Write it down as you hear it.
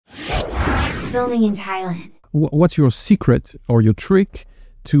Filming in Thailand. What's your secret or your trick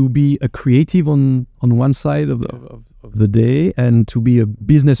to be a creative on one side of the day and to be a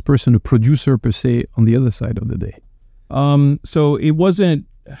business person, a producer per se, on the other side of the day? So it wasn't,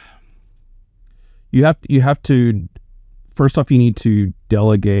 you have to, first off, you need to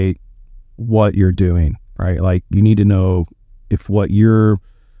delegate what you're doing, right? Like you need to know if what you're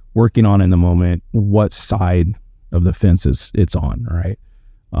working on in the moment, what side of the fence it's on, right?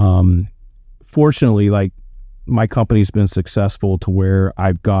 Fortunately, like my company's been successful to where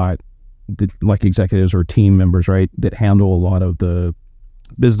I've got like executives or team members, right, that handle a lot of the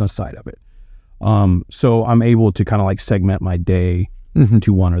business side of it. So I'm able to kind of like segment my day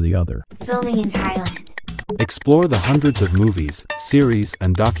to one or the other. Filming in Thailand. Explore the hundreds of movies, series,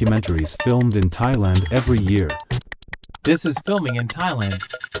 and documentaries filmed in Thailand every year. This is Filming in Thailand.